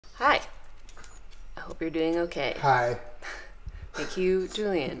Hi. I hope you're doing okay. Hi. Thank you,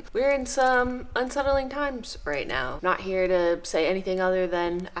 Julian. We're in some unsettling times right now. Not here to say anything other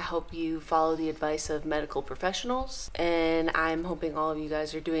than I hope you follow the advice of medical professionals, and I'm hoping all of you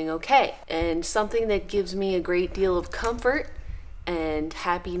guys are doing okay. And something that gives me a great deal of comfort and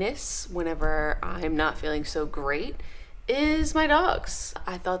happiness whenever I'm not feeling so great is my dogs.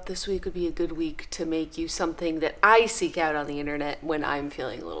 I thought this week would be a good week to make you something that I seek out on the internet when I'm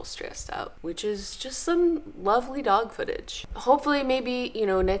feeling a little stressed out, which is just some lovely dog footage. Hopefully, maybe,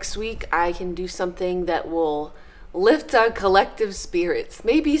 next week I can do something that will lift our collective spirits.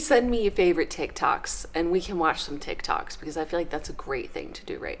 Maybe send me your favorite TikToks and we can watch some TikToks because I feel like that's a great thing to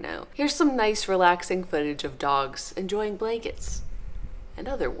do right now. Here's some nice relaxing footage of dogs enjoying blankets and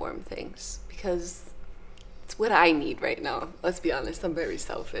other warm things because it's what I need right now. Let's be honest, I'm very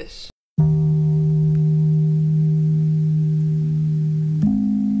selfish.